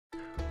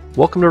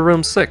Welcome to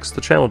Room 6,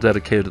 the channel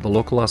dedicated to the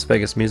local Las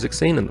Vegas music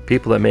scene and the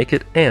people that make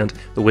it and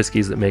the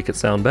whiskeys that make it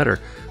sound better.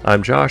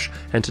 I'm Josh,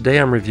 and today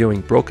I'm reviewing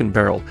Broken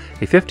Barrel,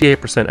 a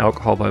 58%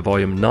 alcohol by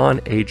volume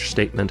non-age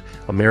statement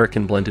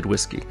American blended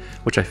whiskey,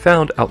 which I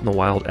found out in the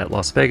wild at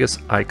Las Vegas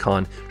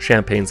icon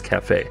Champagne's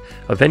Cafe,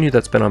 a venue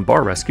that's been on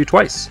bar rescue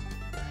twice.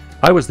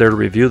 I was there to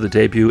review the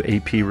debut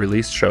AP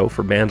release show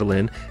for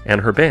Mandolin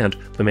and her band,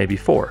 the Maybe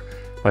Four.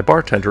 My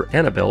bartender,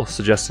 Annabelle,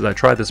 suggested I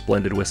try this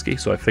blended whiskey,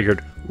 so I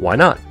figured, why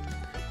not?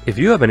 If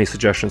you have any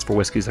suggestions for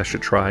whiskeys I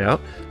should try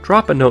out,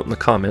 drop a note in the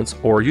comments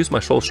or use my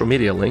social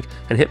media link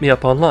and hit me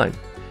up online.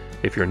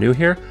 If you're new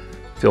here,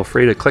 feel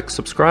free to click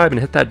subscribe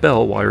and hit that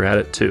bell while you're at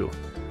it too.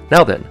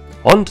 Now then,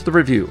 on to the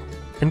review.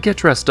 And get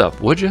dressed up,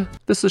 would you?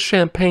 This is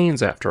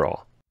Champagne's after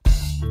all.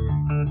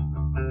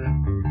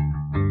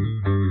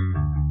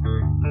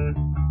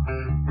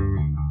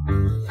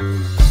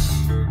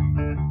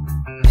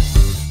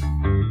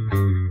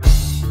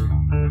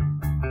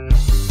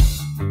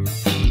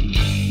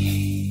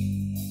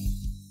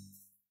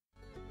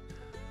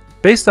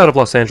 Based out of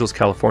Los Angeles,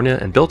 California,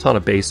 and built on a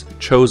base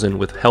chosen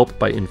with help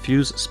by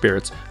Infused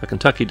Spirits, a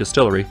Kentucky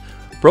distillery,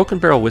 Broken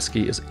Barrel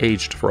whiskey is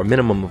aged for a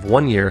minimum of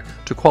 1 year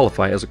to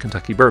qualify as a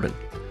Kentucky bourbon.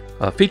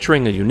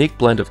 Featuring a unique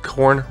blend of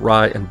corn,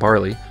 rye, and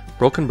barley,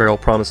 Broken Barrel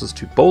promises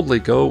to boldly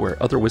go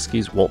where other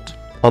whiskeys won't.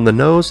 On the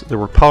nose, there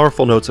were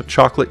powerful notes of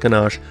chocolate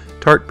ganache,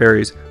 tart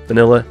berries,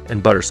 vanilla,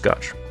 and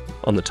butterscotch.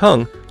 On the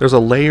tongue, there's a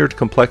layered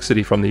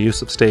complexity from the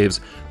use of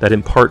staves that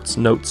imparts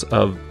notes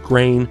of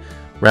grain,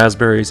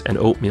 raspberries, and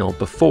oatmeal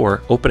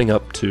before opening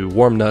up to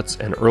warm nuts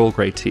and Earl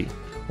Grey tea.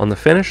 On the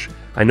finish,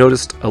 I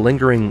noticed a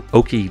lingering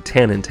oaky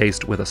tannin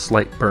taste with a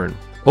slight burn.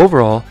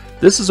 Overall,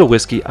 this is a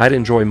whiskey I'd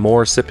enjoy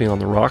more sipping on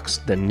the rocks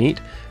than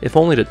neat, if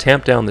only to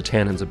tamp down the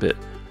tannins a bit.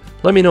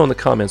 Let me know in the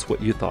comments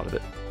what you thought of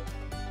it.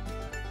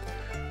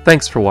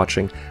 Thanks for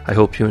watching. I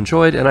hope you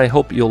enjoyed, and I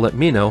hope you'll let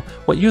me know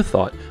what you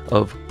thought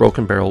of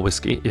Broken Barrel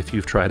whiskey if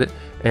you've tried it,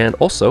 and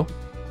also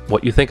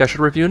what you think I should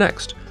review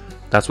next.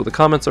 That's what the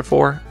comments are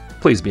for.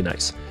 Please be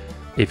nice.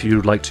 If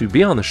you'd like to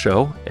be on the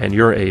show and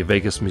you're a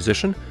Vegas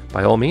musician,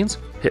 by all means,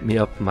 hit me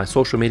up in my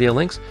social media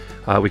links.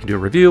 We can do a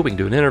review, we can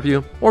do an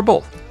interview, or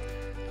both.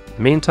 In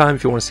the meantime,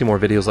 if you want to see more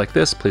videos like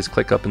this, please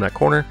click up in that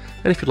corner.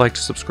 And if you'd like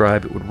to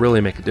subscribe, it would really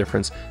make a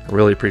difference. I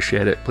really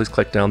appreciate it. Please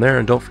click down there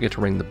and don't forget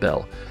to ring the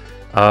bell.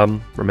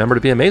 Remember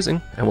to be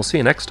amazing, and we'll see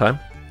you next time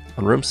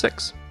on Room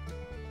 6.